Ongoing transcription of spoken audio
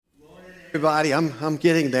Everybody, I'm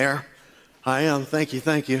getting there. I am. Thank you.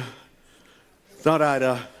 Thought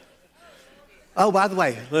I'd. Oh, by the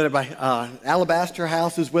way, let everybody. Alabaster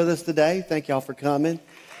House is with us today. Thank y'all for coming.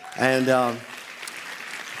 And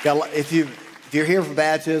if you're here for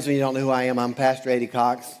baptism, and you don't know who I am. I'm Pastor Eddie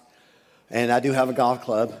Cox, and I do have a golf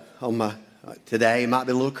club on my today. It might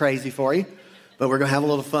be a little crazy for you, but we're gonna have a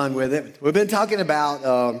little fun with it. We've been talking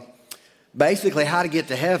about basically how to get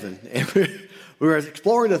to heaven. We were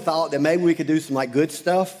exploring the thought that maybe we could do some like good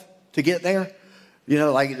stuff to get there,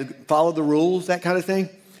 like follow the rules, that kind of thing.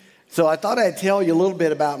 So I thought I'd tell you a little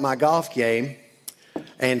bit about my golf game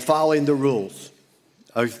and following the rules.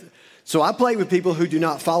 So I play with people who do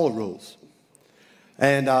not follow rules.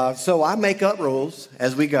 And so I make up rules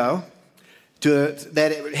as we go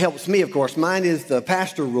that it helps me, of course. Mine is the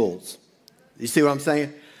pastor rules. You see what I'm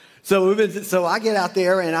saying? So I get out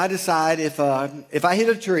there and I decide if I hit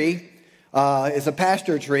a tree, it's a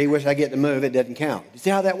pasture tree, which I get to move, it doesn't count. You see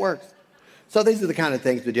how that works? So these are the kind of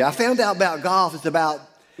things we do. I found out about golf, it's about,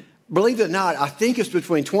 believe it or not, I think it's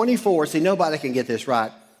between 24, see nobody can get this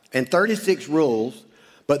right, and 36 rules,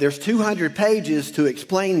 but there's 200 pages to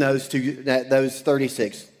explain those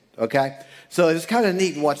 36, okay? So it's kind of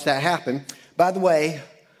neat to watch that happen. By the way,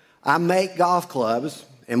 I make golf clubs,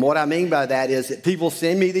 and what I mean by that is that people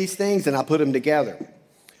send me these things and I put them together.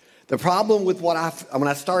 The problem with when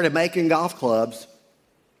I started making golf clubs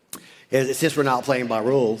is since we're not playing by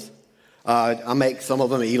rules, I make some of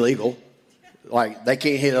them illegal. Like they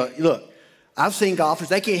can't hit look, I've seen golfers,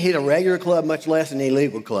 they can't hit a regular club, much less an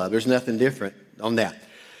illegal club. There's nothing different on that.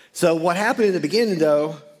 So what happened in the beginning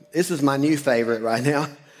though, this is my new favorite right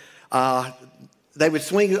now. They would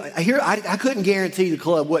swing, I couldn't guarantee the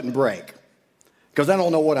club wouldn't break because I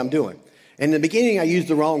don't know what I'm doing. In the beginning, I used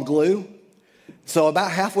the wrong glue. So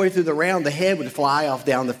about halfway through the round, the head would fly off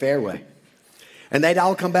down the fairway. And they'd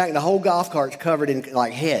all come back, and the whole golf cart's covered in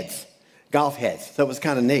like heads, golf heads. So it was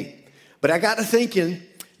kind of neat. But I got to thinking,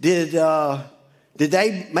 did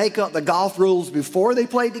they make up the golf rules before they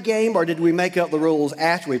played the game, or did we make up the rules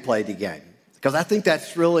after we played the game? Because I think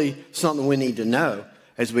that's really something we need to know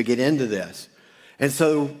as we get into this. And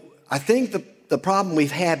so I think the problem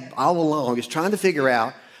we've had all along is trying to figure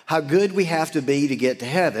out how good we have to be to get to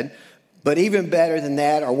heaven. But even better than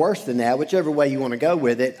that or worse than that, whichever way you want to go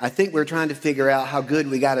with it, I think we're trying to figure out how good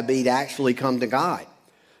we got to be to actually come to God.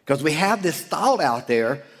 Because we have this thought out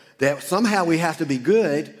there that somehow we have to be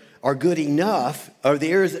good or good enough,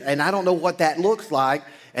 and I don't know what that looks like.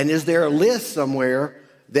 And is there a list somewhere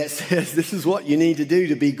that says this is what you need to do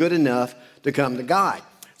to be good enough to come to God?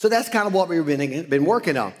 So that's kind of what we've been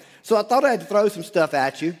working on. So I thought I'd throw some stuff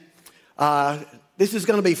at you. This is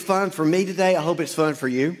going to be fun for me today. I hope it's fun for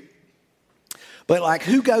you. But like,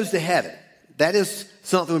 who goes to heaven? That is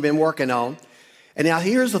something we've been working on. And now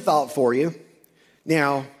here's a thought for you.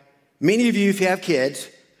 Now, many of you, if you have kids,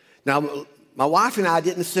 now my wife and I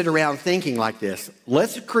didn't sit around thinking like this.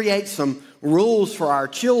 Let's create some rules for our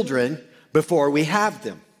children before we have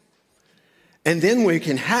them. And then we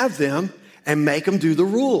can have them and make them do the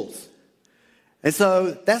rules. And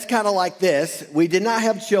so that's kind of like this. We did not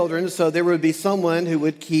have children, so there would be someone who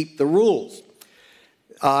would keep the rules.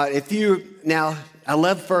 I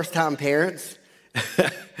love first-time parents.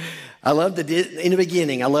 I love in the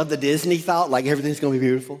beginning, I love the Disney thought, like everything's going to be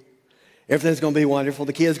beautiful. Everything's going to be wonderful.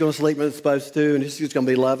 The kid's going to sleep when it's supposed to, and it's just going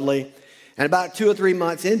to be lovely. And about 2 or 3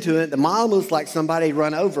 months into it, the mom was like somebody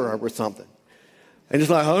run over her or something. And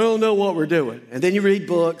it's like, I don't know what we're doing. And then you read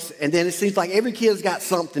books, and then it seems like every kid's got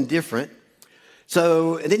something different.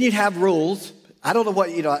 So, and then you'd have rules. I don't know what,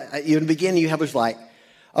 in the beginning you have was like,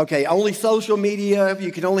 okay, only social media, you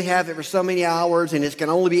can only have it for so many hours, and it can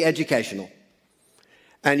only be educational.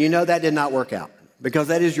 And that did not work out, because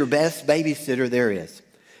that is your best babysitter there is.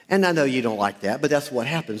 And I know you don't like that, but that's what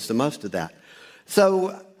happens to most of that.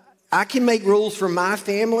 So I can make rules for my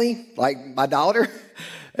family, like my daughter,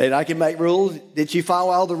 and I can make rules. Did she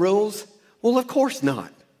follow all the rules? Well, of course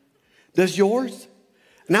not. Does yours?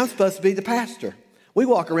 And I'm supposed to be the pastor. We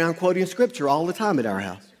walk around quoting scripture all the time at our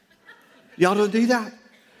house. Y'all don't do that?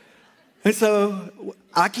 And so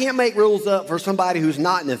I can't make rules up for somebody who's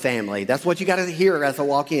not in the family. That's what you got to hear as I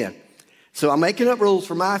walk in. So I'm making up rules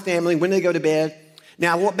for my family when they go to bed.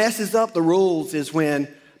 Now, what messes up the rules is when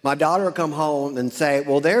my daughter will come home and say,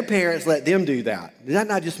 well, their parents let them do that. Does that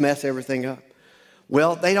not just mess everything up?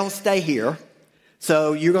 Well, they don't stay here,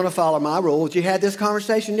 so you're going to follow my rules. You had this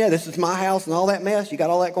conversation? Yeah, this is my house and all that mess. You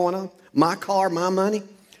got all that going on? My car, my money?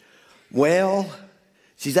 Well,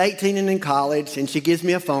 she's 18 and in college, and she gives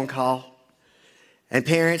me a phone call. And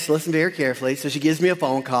parents, listen very carefully. So she gives me a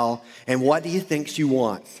phone call, and what do you think she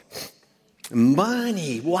wants?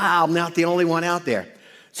 Money. Wow, I'm not the only one out there.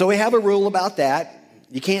 So we have a rule about that.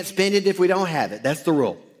 You can't spend it if we don't have it. That's the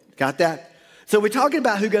rule. Got that? So we're talking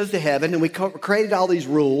about who goes to heaven, and we created all these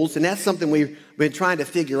rules, and that's something we've been trying to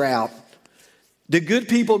figure out. Do good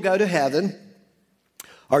people go to heaven,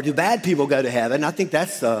 or do bad people go to heaven? I think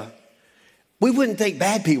that's, we wouldn't think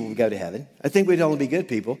bad people would go to heaven. I think we'd only be good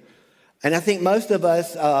people. And I think most of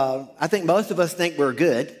us think we're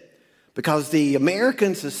good, because the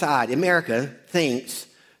American society, America thinks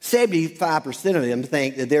 75% of them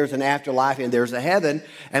think that there's an afterlife and there's a heaven,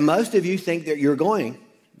 and most of you think that you're going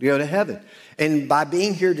to go to heaven. And by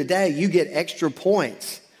being here today, you get extra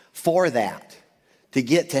points for that to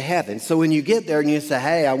get to heaven. So when you get there and you say,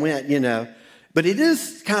 hey, I went, but it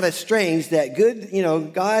is kind of strange that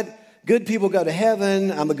good people go to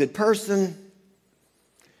heaven, I'm a good person,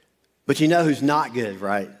 but you know who's not good,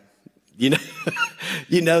 right?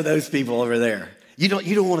 You know those people over there. You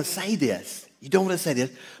don't want to say this. You don't want to say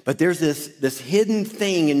this, but there's this hidden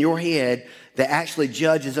thing in your head that actually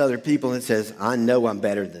judges other people and says, I know I'm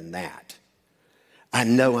better than that. I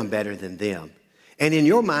know I'm better than them. And in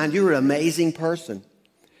your mind, you're an amazing person.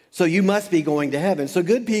 So you must be going to heaven. So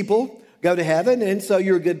good people go to heaven, and so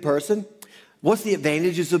you're a good person. What's the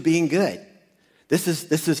advantages of being good? This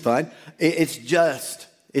is fun. It's just.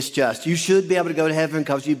 You should be able to go to heaven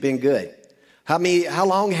because you've been good. How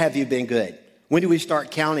long have you been good? When do we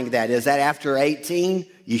start counting that? Is that after 18?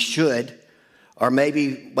 You should. Or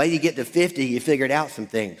maybe when you get to 50, you figured out some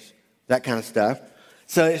things. That kind of stuff.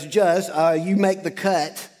 So it's just, you make the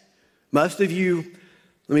cut. Most of you,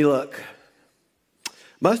 let me look.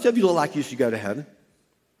 Most of you look like you should go to heaven.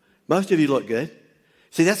 Most of you look good.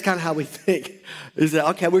 See, that's kind of how we think. Is that,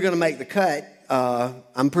 okay, we're going to make the cut.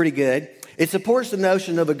 I'm pretty good. It supports the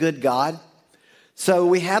notion of a good God. So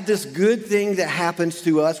we have this good thing that happens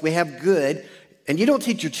to us. We have good. And you don't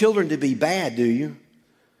teach your children to be bad, do you?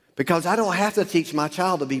 Because I don't have to teach my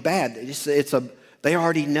child to be bad. They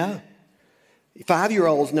already know.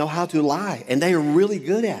 5-year-olds know how to lie, and they are really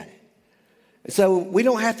good at it. So we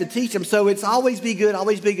don't have to teach them. So it's always be good,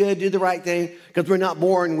 do the right thing, because we're not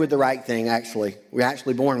born with the right thing, actually. We're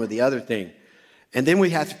actually born with the other thing. And then we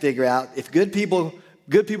have to figure out if good people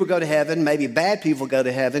go to heaven, maybe bad people go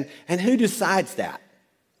to heaven, and who decides that?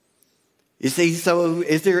 You see, so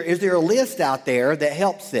is there a list out there that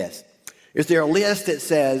helps this? Is there a list that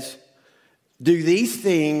says, do these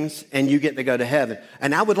things and you get to go to heaven?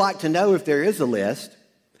 And I would like to know if there is a list.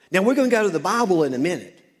 Now, we're going to go to the Bible in a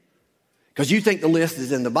minute, because you think the list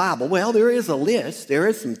is in the Bible. Well, there is a list. There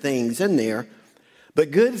is some things in there. But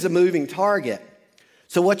good is a moving target.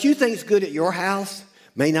 So what you think is good at your house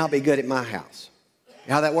may not be good at my house.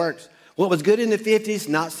 How that works? What was good in the 50s,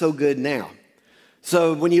 not so good now.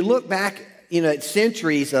 So when you look back, at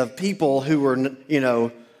centuries of people who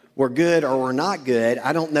were good or were not good,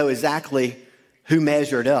 I don't know exactly who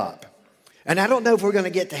measured up. And I don't know if we're going to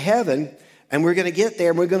get to heaven and we're going to get there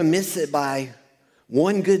and we're going to miss it by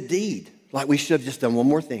one good deed. Like we should have just done one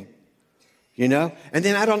more thing. And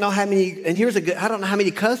then I don't know how many, I don't know how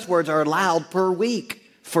many cuss words are allowed per week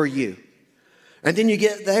for you. And then you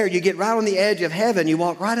get there, you get right on the edge of heaven, you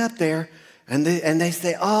walk right up there, and they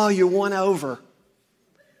say, oh, you're won over.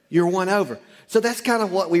 You're won over. So that's kind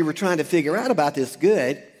of what we were trying to figure out about this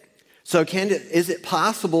good. So is it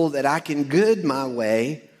possible that I can good my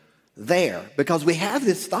way there? Because we have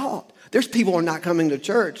this thought. There's people who are not coming to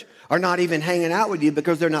church, or not even hanging out with you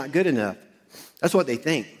because they're not good enough. That's what they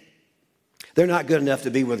think. They're not good enough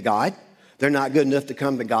to be with God. They're not good enough to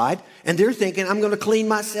come to God. And they're thinking, I'm going to clean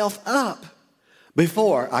myself up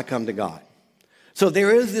before I come to God. So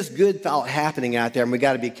there is this good thought happening out there, and we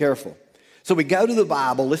got to be careful. So we go to the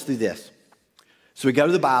Bible. Let's do this. So we go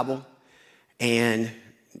to the Bible, and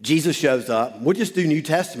Jesus shows up. We'll just do New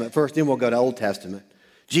Testament first, then we'll go to Old Testament.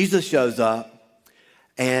 Jesus shows up,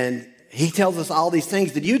 and he tells us all these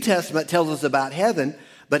things. The New Testament tells us about heaven,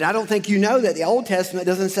 but I don't think you know that the Old Testament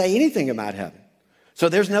doesn't say anything about heaven. So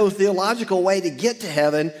there's no theological way to get to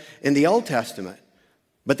heaven in the Old Testament.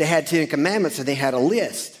 But they had 10 commandments, and they had a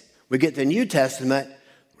list. We get the New Testament,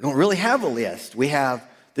 we don't really have a list.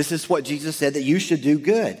 This is what Jesus said, that you should do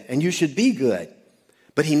good, and you should be good.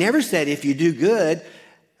 But he never said if you do good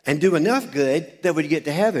and do enough good, that would get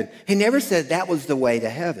to heaven. He never said that was the way to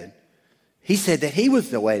heaven. He said that he was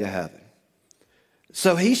the way to heaven.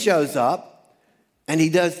 So he shows up, and he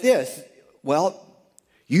does this. Well,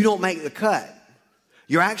 you don't make the cut.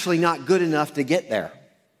 You're actually not good enough to get there.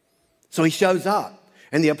 So he shows up.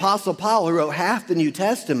 And the Apostle Paul, who wrote half the New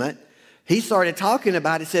Testament, he started talking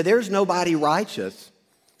about it, said, there's nobody righteous,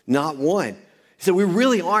 not one. He said, we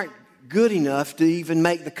really aren't good enough to even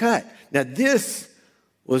make the cut. Now this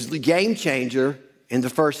was the game changer in the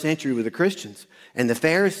first century with the Christians and the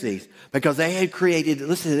Pharisees, because they had created,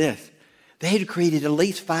 listen to this, they had created at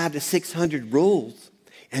least 500 to 600 rules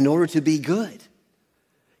in order to be good.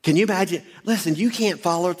 Can you imagine? Listen, you can't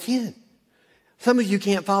follow 10. Some of you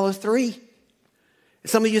can't follow 3.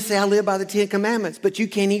 Some of you say, I live by the 10 commandments, but you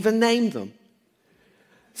can't even name them.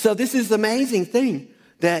 So this is the amazing thing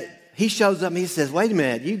that he shows up and he says, wait a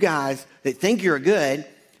minute, you guys that think you're good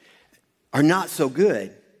are not so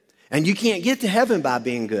good. And you can't get to heaven by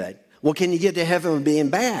being good. Well, can you get to heaven by being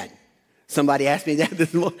bad? Somebody asked me that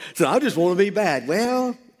this morning. So I just want to be bad.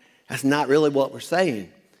 Well, that's not really what we're saying.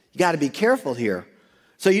 You got to be careful here.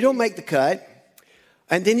 So you don't make the cut.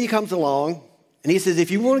 And then he comes along and he says, if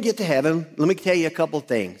you want to get to heaven, let me tell you a couple of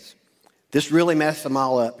things. This really messed them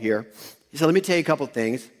all up here. He said, let me tell you a couple of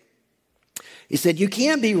things. He said, you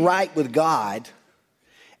can't be right with God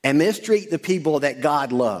and mistreat the people that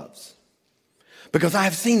God loves. Because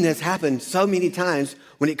I've seen this happen so many times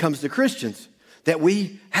when it comes to Christians, that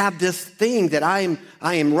we have this thing that I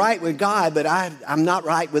am right with God, but I'm not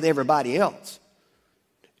right with everybody else.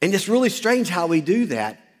 And it's really strange how we do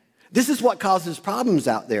that. This is what causes problems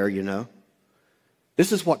out there, you know.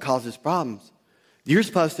 This is what causes problems. You're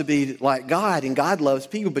supposed to be like God, and God loves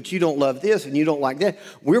people, but you don't love this and you don't like that.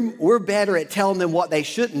 We're better at telling them what they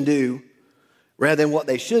shouldn't do rather than what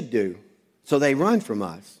they should do. So they run from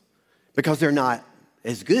us because they're not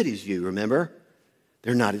as good as you, remember?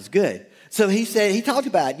 They're not as good. So he talked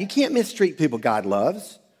about, you can't mistreat people God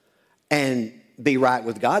loves and be right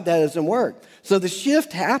with God. That doesn't work. So the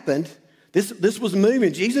shift happened. This was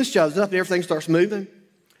moving. Jesus shows up and everything starts moving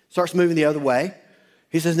the other way.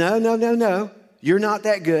 He says, no. You're not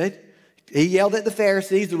that good. He yelled at the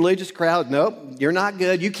Pharisees, the religious crowd. Nope, you're not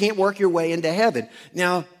good. You can't work your way into heaven.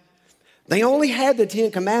 Now, they only had the 10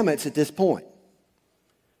 commandments at this point.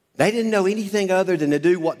 They didn't know anything other than to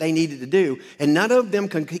do what they needed to do. And none of them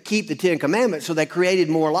can keep the 10 commandments, so they created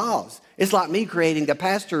more laws. It's like me creating the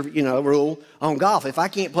pastor, rule on golf. If I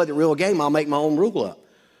can't play the real game, I'll make my own rule up.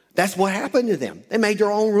 That's what happened to them. They made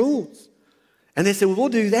their own rules. And they said, well, we'll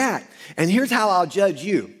do that. And here's how I'll judge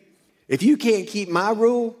you. If you can't keep my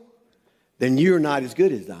rule, then you're not as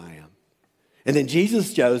good as I am. And then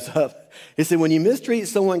Jesus shows up. He said, when you mistreat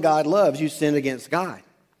someone God loves, you sin against God.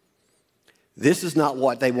 This is not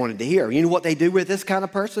what they wanted to hear. You know what they do with this kind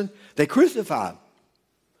of person? They crucify him.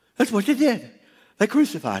 That's what they did. They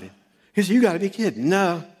crucified him. He said, you got to be kidding.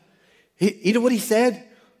 No. You know what he said?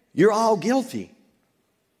 You're all guilty.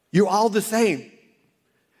 You're all the same.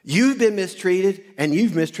 You've been mistreated and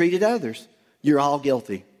you've mistreated others. You're all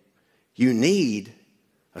guilty. You need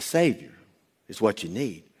a Savior is what you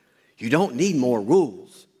need. You don't need more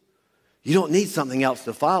rules. You don't need something else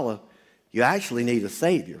to follow. You actually need a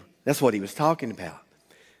Savior. That's what he was talking about.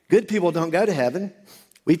 Good people don't go to heaven.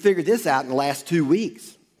 We figured this out in the last 2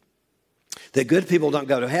 weeks. That good people don't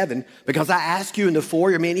go to heaven because I asked you in the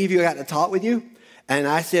foyer, many of you got to talk with you, and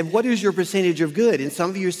I said, what is your percentage of good? And some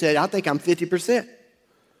of you said, I think I'm 50%. And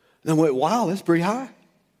I went, wow, that's pretty high.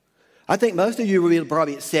 I think most of you will be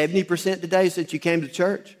probably at 70% today since you came to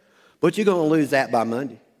church, but you're going to lose that by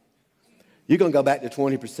Monday. You're going to go back to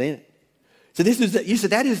 20%. So you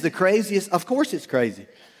said that is the craziest. Of course it's crazy.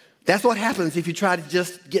 That's what happens if you try to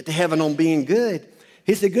just get to heaven on being good.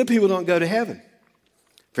 He said good people don't go to heaven.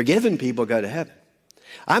 Forgiven people go to heaven.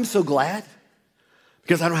 I'm so glad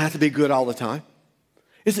because I don't have to be good all the time.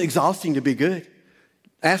 It's exhausting to be good.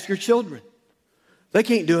 Ask your children. They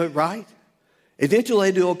can't do it right.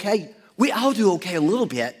 Eventually they do okay. We all do okay a little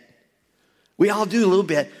bit. We all do a little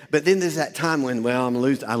bit, but then there's that time when, well,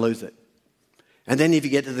 I lose it. And then if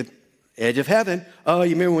you get to the edge of heaven, oh,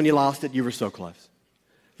 you remember when you lost it? You were so close.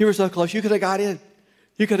 You were so close. You could have got in.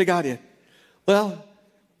 You could have got in. Well,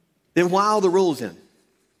 then why all the rules in?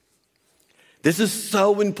 This is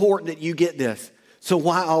so important that you get this. So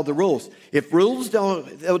why all the rules? If rules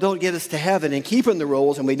don't get us to heaven and keeping the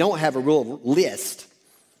rules and we don't have a rule list,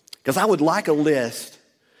 because I would like a list.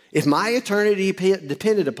 If my eternity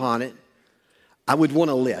depended upon it, I would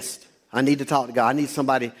want a list. I need to talk to God. I need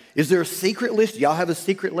somebody. Is there a secret list? Do y'all have a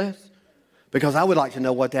secret list? Because I would like to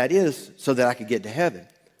know what that is so that I could get to heaven.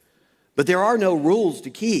 But there are no rules to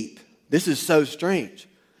keep. This is so strange.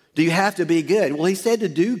 Do you have to be good? Well, he said to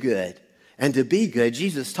do good and to be good.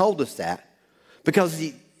 Jesus told us that. Because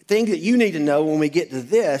the thing that you need to know when we get to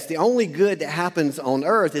this, the only good that happens on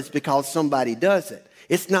earth is because somebody does it.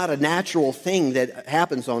 It's not a natural thing that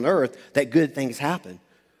happens on earth that good things happen.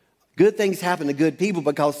 Good things happen to good people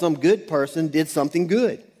because some good person did something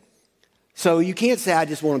good. So you can't say, I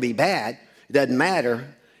just want to be bad. It doesn't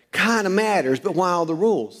matter. Kind of matters, but why all the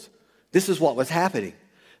rules? This is what was happening.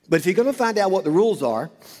 But if you're going to find out what the rules are,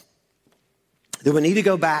 then we need to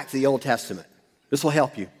go back to the Old Testament. This will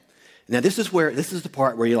help you. Now, this is the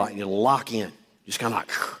part where you lock in. Just kind of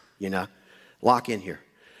like, lock in here.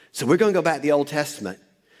 So we're going to go back to the Old Testament,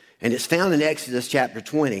 and it's found in Exodus chapter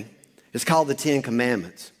 20. It's called the Ten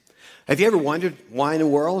Commandments. Have you ever wondered why in the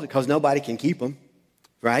world? Because nobody can keep them,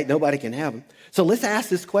 right? Nobody can have them. So let's ask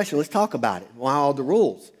this question. Let's talk about it. Why all the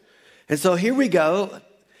rules? And so here we go.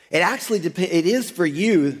 It actually depends. It is for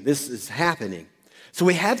you this is happening. So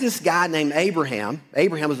we have this guy named Abraham.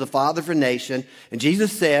 Abraham was the father of a nation. And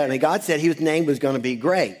God said his name was going to be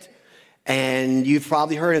great. And you've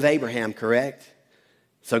probably heard of Abraham, correct?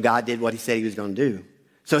 So God did what he said he was going to do.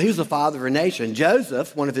 So he was the father of a nation.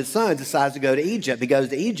 Joseph, one of his sons, decides to go to Egypt. He goes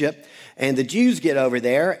to Egypt, and the Jews get over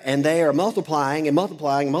there, and they are multiplying and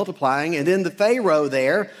multiplying and multiplying. And then the Pharaoh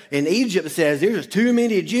there in Egypt says, there's too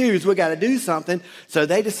many Jews. We got to do something. So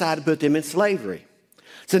they decide to put them in slavery.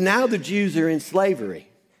 So now the Jews are in slavery.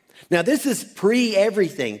 Now this is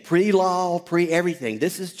pre-everything, pre-law, pre-everything.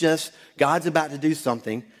 This is just God's about to do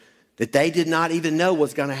something that they did not even know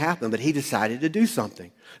was going to happen, but he decided to do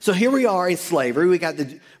something. So here we are in slavery. We got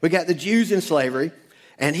the Jews in slavery,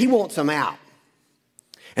 and he wants them out.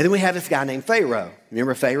 And then we have this guy named Pharaoh.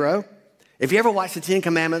 Remember Pharaoh? If you ever watched the Ten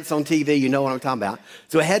Commandments on TV, you know what I'm talking about.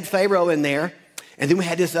 So we had Pharaoh in there, and then we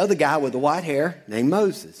had this other guy with the white hair named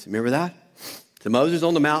Moses. Remember that? So Moses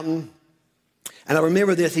on the mountain. And I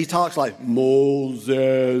remember this. He talks like,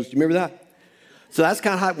 Moses. You remember that? So that's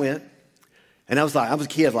kind of how it went. And I was a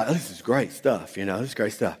kid, like, oh, this is great stuff, this is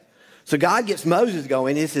great stuff. So God gets Moses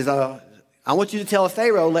going. He says, I want you to tell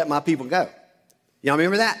Pharaoh, let my people go. Y'all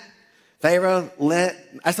remember that? Pharaoh,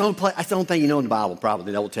 that's the only thing you know in the Bible,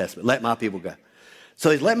 probably, the Old Testament. Let my people go. So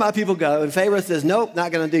he's let my people go. And Pharaoh says, nope,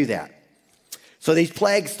 not going to do that. So these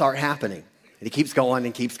plagues start happening. And he keeps going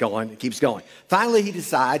and keeps going and keeps going. Finally, he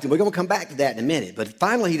decides, and we're going to come back to that in a minute, but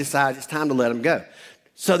finally he decides it's time to let them go.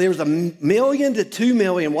 So there was 1 million to 2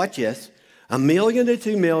 million, watch this, 1 million to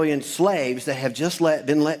 2 million slaves that have just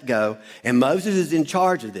been let go, and Moses is in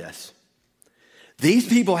charge of this. These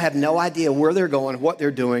people have no idea where they're going, what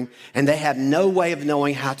they're doing, and they have no way of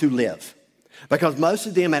knowing how to live. Because most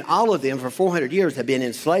of them and all of them for 400 years have been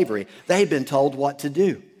in slavery. They've been told what to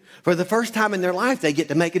do. For the first time in their life, they get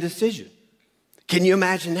to make a decision. Can you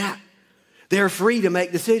imagine that? They're free to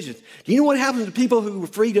make decisions. Do you know what happens to people who are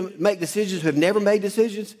free to make decisions who have never made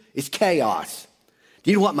decisions? It's chaos.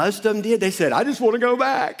 Do you know what most of them did? They said, I just want to go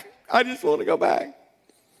back. I just want to go back.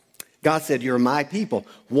 God said, you're my people.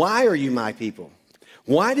 Why are you my people?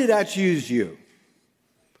 Why did I choose you?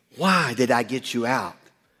 Why did I get you out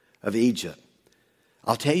of Egypt?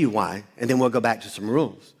 I'll tell you why, and then we'll go back to some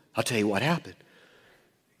rules. I'll tell you what happened.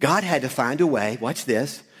 God had to find a way, watch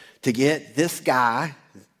this, to get this guy,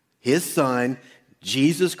 his son,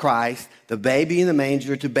 Jesus Christ, the baby in the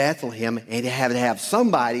manger, to Bethlehem, and to have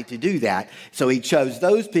somebody to do that. So he chose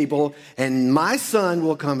those people, and my son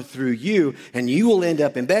will come through you, and you will end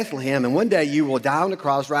up in Bethlehem, and one day you will die on the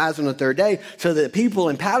cross, rise on the third day, so that people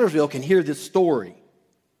in Powdersville can hear this story.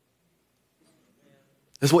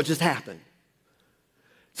 That's what just happened.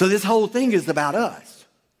 So this whole thing is about us.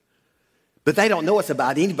 But they don't know it's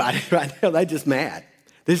about anybody right now. They're just mad.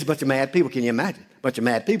 There's a bunch of mad people. Can you imagine? A bunch of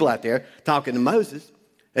mad people out there talking to Moses.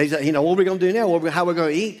 He's like, what are we going to do now? How are we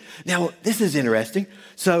going to eat? Now, this is interesting.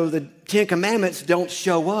 So the Ten Commandments don't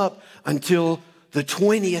show up until the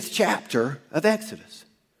 20th chapter of Exodus.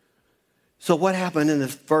 So what happened in the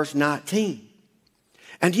first 19?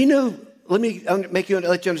 And let me let you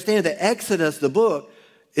understand that Exodus, the book,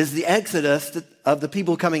 is the exodus of the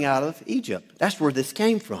people coming out of Egypt. That's where this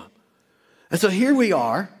came from. And so here we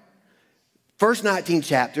are. First 19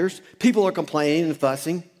 chapters, people are complaining and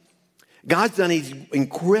fussing. God's done these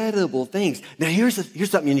incredible things. Now, here's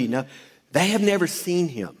something you need to know. They have never seen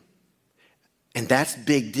him. And that's a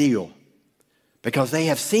big deal. Because they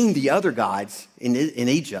have seen the other gods in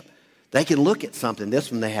Egypt. They can look at something,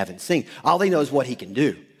 this one they haven't seen. All they know is what he can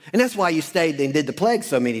do. And that's why you stayed and did the plague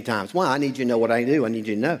so many times. Why? I need you to know what I do. I need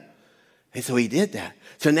you to know. And so he did that.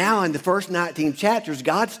 So now in the first 19 chapters,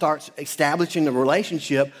 God starts establishing a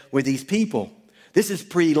relationship with these people. This is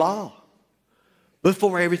pre-law,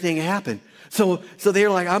 before everything happened. So they're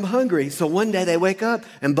like, I'm hungry. So one day they wake up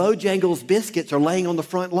and Bojangles biscuits are laying on the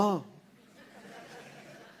front lawn.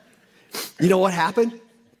 You know what happened?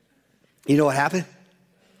 You know what happened?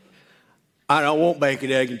 I don't want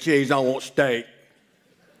bacon, egg, and cheese. I want steak.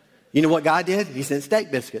 You know what God did? He sent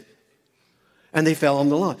steak biscuit. And they fell on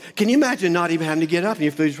the lawn. Can you imagine not even having to get up and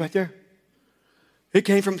your food's right there?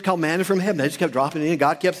 It's called manna from heaven. They just kept dropping it in.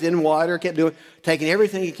 God kept sending water, taking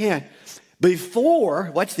everything he can. Before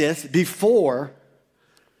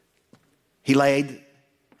He laid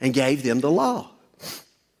and gave them the law.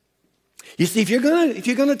 You see, if you're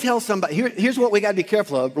gonna tell somebody, here's what we got to be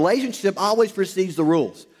careful of. Relationship always precedes the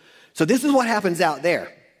rules. So this is what happens out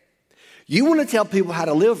there. You want to tell people how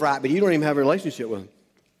to live right, but you don't even have a relationship with them.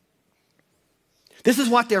 This is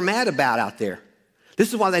what they're mad about out there.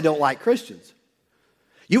 This is why they don't like Christians.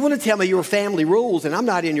 You want to tell me your family rules, and I'm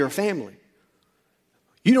not in your family.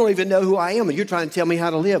 You don't even know who I am, and you're trying to tell me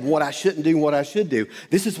how to live, what I shouldn't do, and what I should do.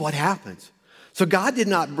 This is what happens. So God did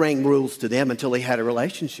not bring rules to them until he had a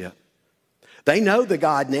relationship. They know the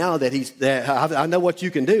God now that I know what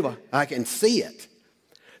you can do. I can see it.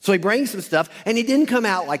 So he brings some stuff, and he didn't come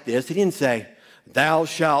out like this. He didn't say, thou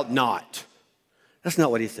shalt not. That's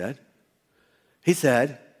not what he said. He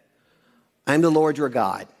said, I'm the Lord your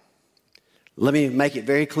God. Let me make it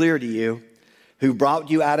very clear to you, who brought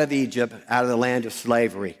you out of Egypt, out of the land of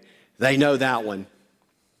slavery. They know that one.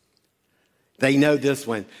 They know this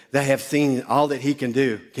one. They have seen all that he can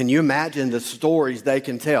do. Can you imagine the stories they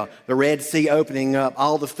can tell? The Red Sea opening up,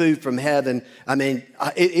 all the food from heaven. I mean,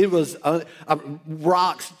 it was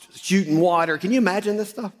rocks shooting water. Can you imagine this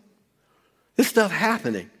stuff? This stuff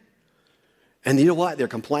happening. And you know what? They're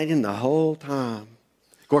complaining the whole time.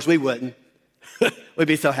 Of course, we wouldn't. We'd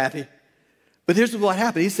be so happy. But here's what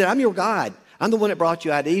happened. He said, I'm your God. I'm the one that brought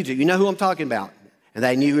you out of Egypt. You know who I'm talking about. And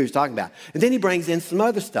they knew who he was talking about. And then he brings in some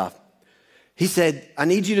other stuff. He said, I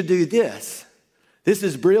need you to do this. This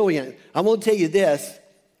is brilliant. I'm going to tell you this.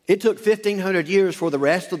 It took 1,500 years for the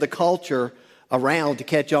rest of the culture around to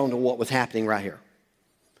catch on to what was happening right here.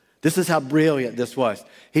 This is how brilliant this was.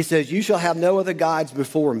 He says, you shall have no other gods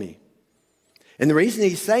before me. And the reason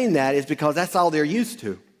he's saying that is because that's all they're used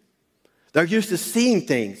to. They're used to seeing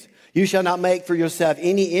things. You shall not make for yourself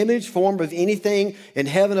any image, form of anything in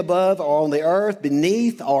heaven above or on the earth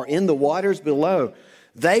beneath or in the waters below.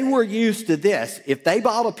 They were used to this. If they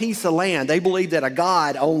bought a piece of land, they believed that a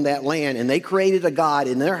God owned that land, and they created a God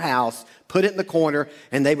in their house, put it in the corner,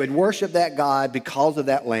 and they would worship that God because of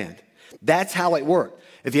that land. That's how it worked.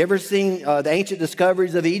 Have you ever seen the ancient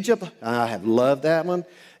discoveries of Egypt? I have loved that one.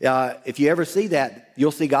 If you ever see that,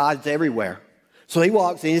 you'll see gods everywhere. So he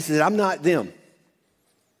walks in and says, I'm not them.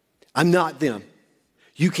 I'm not them.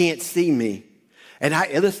 You can't see me. And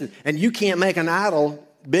listen, and you can't make an idol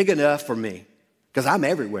big enough for me because I'm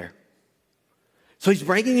everywhere. So he's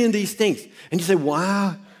bringing in these things. And you say,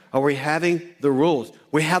 why are we having the rules?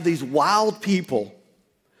 We have these wild people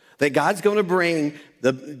that God's going to bring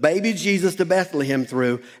the baby Jesus to Bethlehem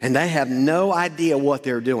through, and they have no idea what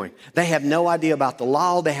they're doing. They have no idea about the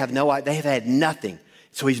law. They have had nothing.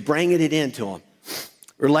 So he's bringing it into them.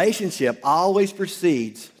 Relationship always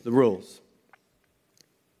precedes the rules.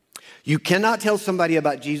 You cannot tell somebody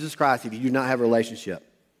about Jesus Christ if you do not have a relationship.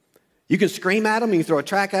 You can scream at them, you can throw a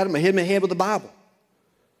track at them, and hit them in the head with the Bible.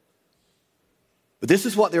 But this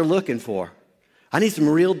is what they're looking for. I need some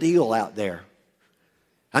real deal out there.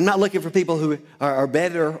 I'm not looking for people who are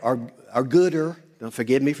better or are gooder, don't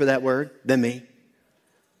forgive me for that word, than me.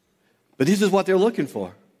 But this is what they're looking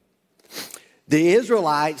for. The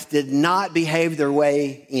Israelites did not behave their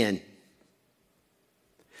way in.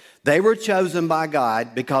 They were chosen by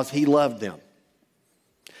God because he loved them.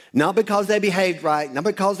 Not because they behaved right, not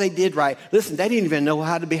because they did right. Listen, they didn't even know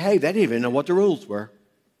how to behave. They didn't even know what the rules were.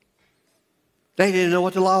 They didn't know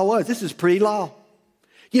what the law was. This is pre-law.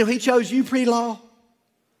 You know, he chose you pre-law.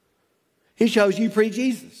 He chose you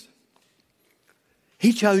pre-Jesus.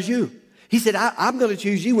 He chose you. He said, I'm going to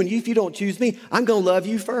choose you. If you don't choose me, I'm going to love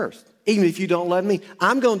you first. Even if you don't love me,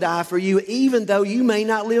 I'm going to die for you, even though you may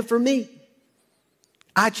not live for me.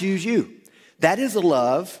 I choose you. That is a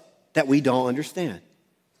love that we don't understand.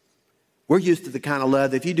 We're used to the kind of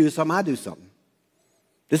love that if you do something, I do something.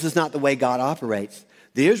 This is not the way God operates.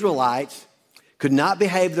 The Israelites could not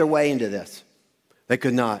behave their way into this. They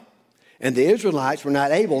could not. And the Israelites were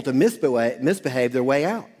not able to misbehave their way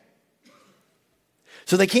out.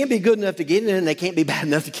 So they can't be good enough to get in, and they can't be bad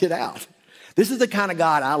enough to get out. This is the kind of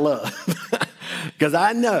God I love. Because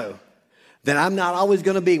I know that I'm not always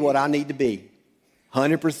going to be what I need to be.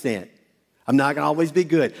 100%. I'm not going to always be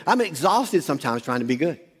good. I'm exhausted sometimes trying to be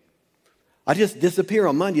good. I just disappear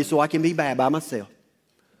on Monday so I can be bad by myself.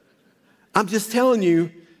 I'm just telling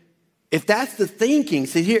you, if that's the thinking,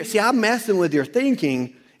 see, I'm messing with your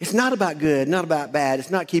thinking. It's not about good, not about bad. It's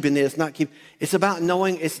not keeping this, it's about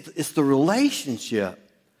knowing it's the relationship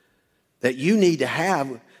that you need to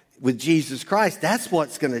have with Jesus Christ. That's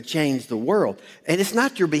what's going to change the world. And it's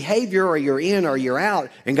not your behavior or you're in or you're out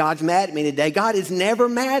and God's mad at me today. God is never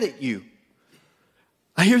mad at you.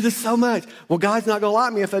 I hear this so much. Well, God's not going to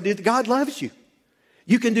like me if I do that. God loves you.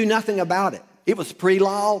 You can do nothing about it. It was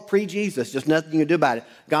pre-law, pre-Jesus, just nothing you can do about it.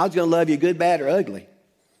 God's going to love you good, bad, or ugly.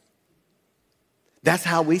 That's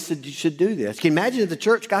how we should do this. Can you imagine if the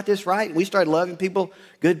church got this right and we started loving people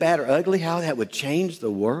good, bad, or ugly, how that would change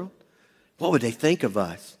the world? What would they think of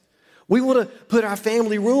us? We want to put our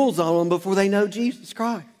family rules on them before they know Jesus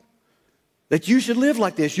Christ. That you should live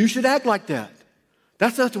like this. You should act like that.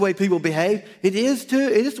 That's not the way people behave. It is too.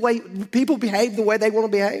 It is the way people behave the way they want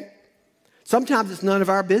to behave. Sometimes it's none of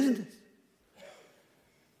our business.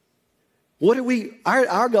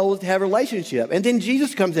 Our goal is to have a relationship. And then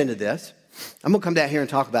Jesus comes into this. I'm going to come down here and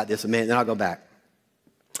talk about this a minute, and then I'll go back.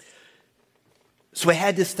 So we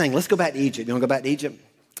had this thing. Let's go back to Egypt. You want to go back to Egypt?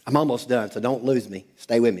 I'm almost done, so don't lose me.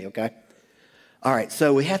 Stay with me, okay? All right,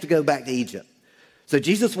 so we have to go back to Egypt. So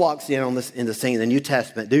Jesus walks in the scene in the New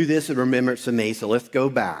Testament. Do this in remembrance of me, so let's go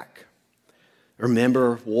back.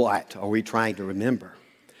 Remember what are we trying to remember?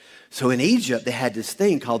 So in Egypt, they had this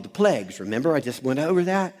thing called the plagues. Remember, I just went over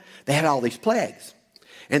that? They had all these plagues.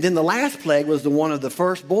 And then the last plague was the one of the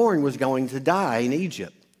firstborn was going to die in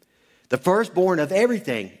Egypt. The firstborn of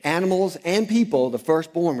everything, animals and people, the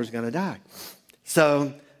firstborn was going to die.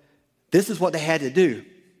 So this is what they had to do.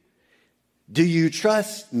 Do you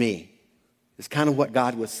trust me? It's kind of what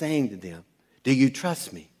God was saying to them. Do you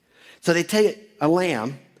trust me? So they take a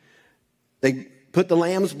lamb. They put the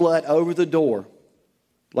lamb's blood over the door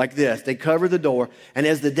like this. They cover the door. And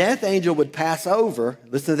as the death angel would pass over,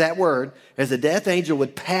 listen to that word, as the death angel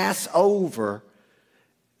would pass over,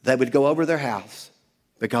 they would go over their house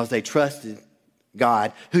because they trusted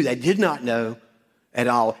God, who they did not know at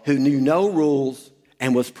all, who knew no rules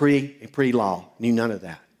and was pre-law, knew none of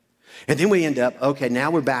that. And then we end up, okay,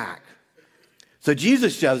 now we're back. So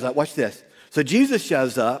Jesus shows up. Watch this. So Jesus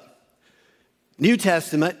shows up. New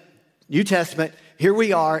Testament. Here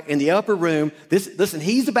we are in the upper room. Listen,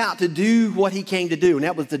 he's about to do what he came to do, and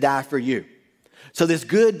that was to die for you. So this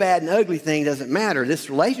good, bad, and ugly thing doesn't matter. This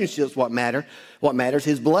relationship is what matters. What matters.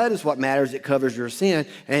 His blood is what matters. It covers your sin.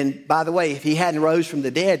 And by the way, if he hadn't rose from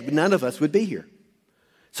the dead, none of us would be here.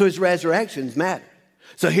 So his resurrections matter.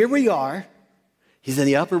 So here we are. He's in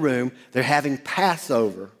the upper room. They're having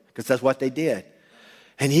Passover because that's what they did.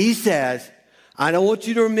 And he says, I don't want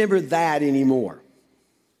you to remember that anymore.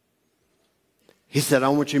 He said, I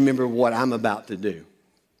want you to remember what I'm about to do.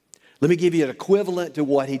 Let me give you an equivalent to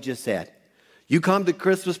what he just said. You come to the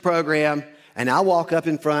Christmas program, and I walk up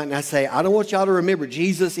in front, and I say, I don't want y'all to remember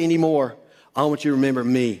Jesus anymore. I want you to remember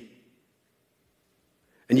me.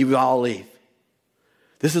 And you all leave.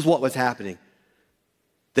 This is what was happening.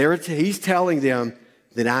 He's telling them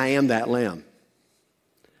that I am that lamb.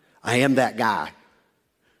 I am that guy.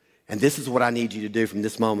 And this is what I need you to do from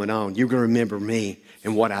this moment on. You're going to remember me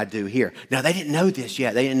and what I do here. Now, they didn't know this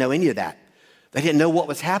yet. They didn't know any of that. They didn't know what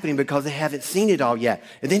was happening because they haven't seen it all yet.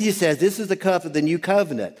 And then he says, this is the cup of the new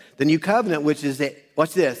covenant. The new covenant, which is that,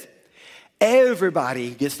 watch this.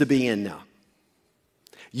 Everybody gets to be in now.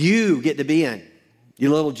 You get to be in.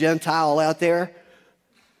 You little Gentile out there,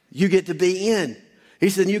 you get to be in. He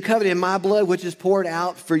said, new covenant in my blood, which is poured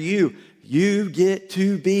out for you. You get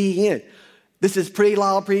to be in. This is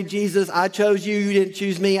pre-law, pre-Jesus. I chose you. You didn't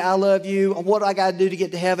choose me. I love you. What do I got to do to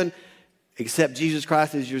get to heaven? Accept Jesus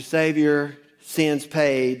Christ as your Savior. Sins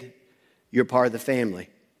paid. You're part of the family.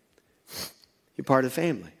 You're part of the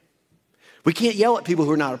family. We can't yell at people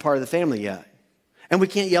who are not a part of the family yet. And we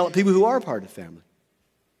can't yell at people who are a part of the family.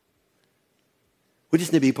 We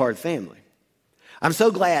just need to be part of the family. I'm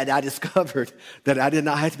so glad I discovered that I did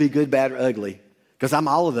not have to be good, bad, or ugly, because I'm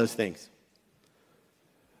all of those things.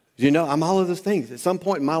 You know, I'm all of those things at some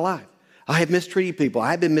point in my life. I have mistreated people.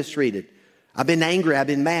 I have been mistreated. I've been angry. I've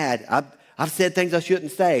been mad. I've said things I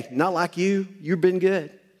shouldn't say. Not like you. You've been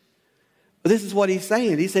good. But this is what he's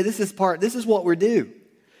saying. He said, this is what we're due.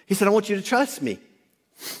 He said, I want you to trust me.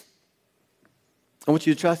 I want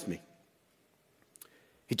you to trust me.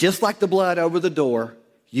 Just like the blood over the door,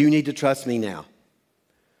 you need to trust me now.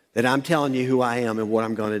 That I'm telling you who I am and what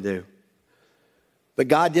I'm going to do. But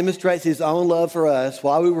God demonstrates his own love for us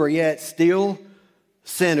while we were yet still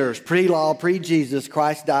sinners, pre-law, pre-Jesus.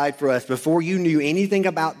 Christ died for us. Before you knew anything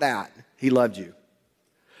about that, he loved you.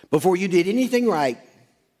 Before you did anything right,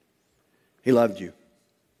 he loved you.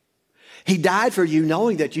 He died for you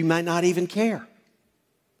knowing that you might not even care.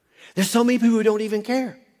 There's so many people who don't even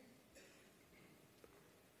care.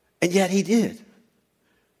 And yet he did.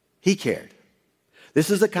 He cared. This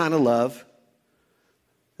is the kind of love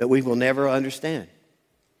that we will never understand.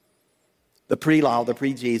 The pre-law, the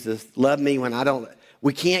pre-Jesus, love me when I don't.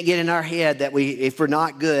 We can't get in our head that if we're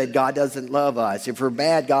not good, God doesn't love us. If we're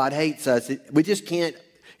bad, God hates us. We just can't.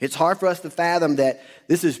 It's hard for us to fathom that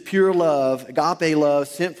this is pure love, agape love,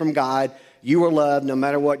 sent from God, you are loved no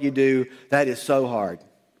matter what you do. That is so hard.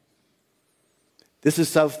 This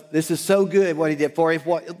is so good what he did.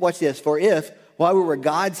 Watch this. For if, while we were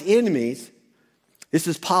God's enemies, this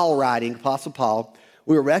is Paul writing, Apostle Paul,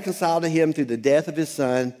 we were reconciled to him through the death of his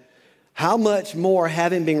son, how much more,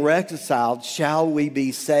 having been reconciled, shall we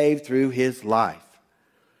be saved through his life?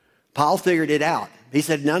 Paul figured it out. He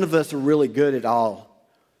said, none of us are really good at all.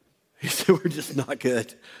 He said, we're just not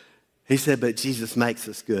good. He said, but Jesus makes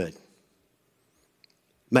us good.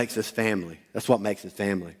 Makes us family. That's what makes us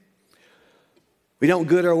family. We don't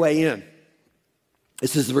good our way in.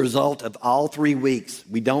 This is the result of all 3 weeks.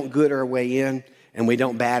 We don't good our way in, and we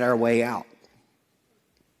don't bad our way out.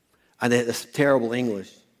 I know that's terrible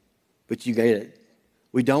English, but you get it.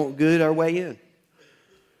 We don't good our way in.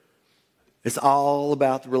 It's all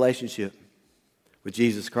about the relationship with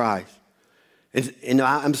Jesus Christ. And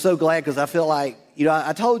I'm so glad because I feel like,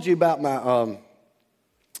 I told you about my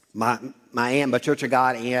aunt, my Church of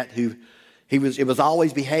God aunt, who it was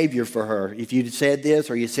always behavior for her. If you said this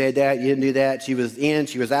or you said that, you didn't do that. She was in,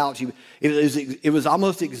 she was out. It was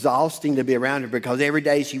almost exhausting to be around her because every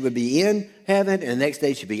day she would be in heaven and the next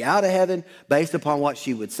day she'd be out of heaven based upon what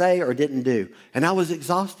she would say or didn't do. And I was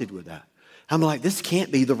exhausted with that. I'm like, this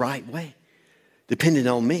can't be the right way, depending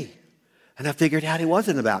on me. And I figured out it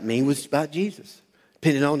wasn't about me, it was about Jesus,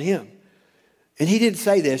 depending on him. And he didn't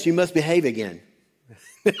say this, you must behave again.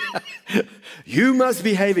 You must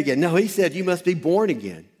behave again. No, he said you must be born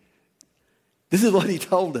again. This is what he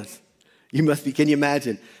told us. You must be, can you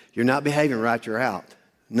imagine? You're not behaving right, you're out.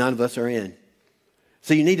 None of us are in.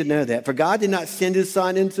 So you need to know that. For God did not send his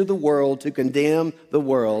son into the world to condemn the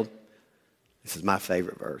world. This is my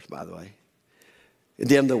favorite verse, by the way.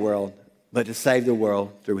 Condemn the world, but to save the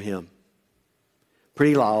world through him.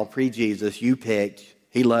 Pre-law, pre-Jesus, you picked.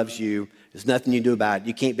 He loves you. There's nothing you can do about it.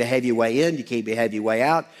 You can't behave your way in. You can't behave your way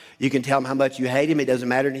out. You can tell him how much you hate him. It doesn't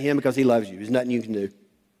matter to him because he loves you. There's nothing you can do.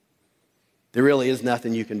 There really is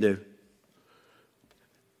nothing you can do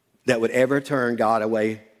that would ever turn God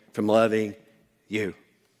away from loving you.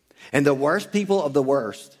 And the worst people of the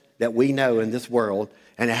worst that we know in this world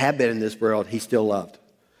and have been in this world, he still loved.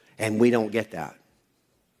 And we don't get that.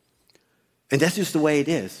 And that's just the way it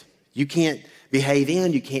is. You can't behave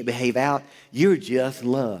in. You can't behave out. You're just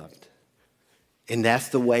loved. And that's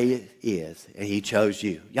the way it is. And he chose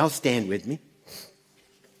you. Y'all stand with me.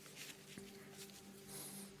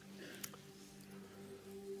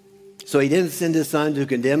 So he didn't send his son to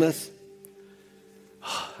condemn us.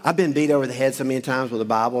 I've been beat over the head so many times with the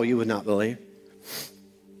Bible, you would not believe.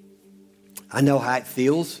 I know how it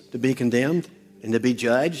feels to be condemned and to be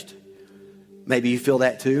judged. Maybe you feel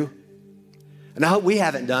that too. And I hope we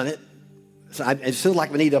haven't done it. So it feels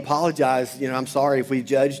like we need to apologize. I'm sorry if we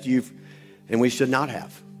judged you, and we should not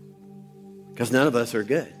have. Because none of us are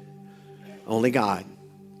good. Only God.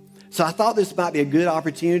 So I thought this might be a good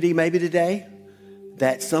opportunity maybe today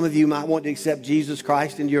that some of you might want to accept Jesus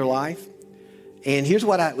Christ into your life. And here's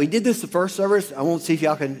what we did this the first service. I won't see if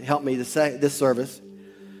y'all can help me to say this service.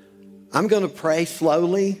 I'm going to pray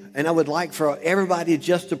slowly, and I would like for everybody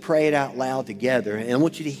just to pray it out loud together. And I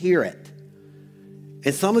want you to hear it.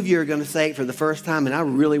 And some of you are going to say it for the first time, and I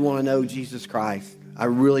really want to know Jesus Christ. I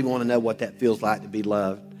really want to know what that feels like to be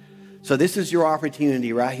loved. So this is your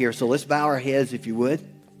opportunity right here. So let's bow our heads if you would.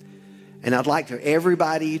 And I'd like for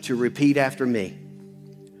everybody to repeat after me.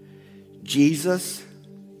 Jesus,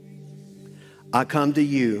 I come to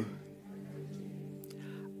you.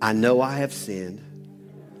 I know I have sinned.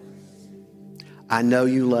 I know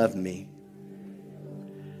you love me.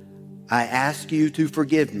 I ask you to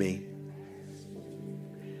forgive me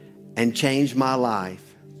and change my life.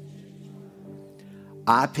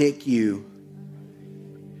 I pick you.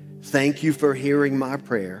 Thank you for hearing my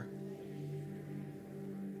prayer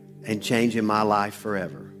and changing my life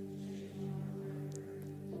forever.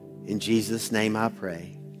 In Jesus' name I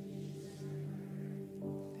pray.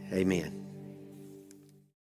 Amen.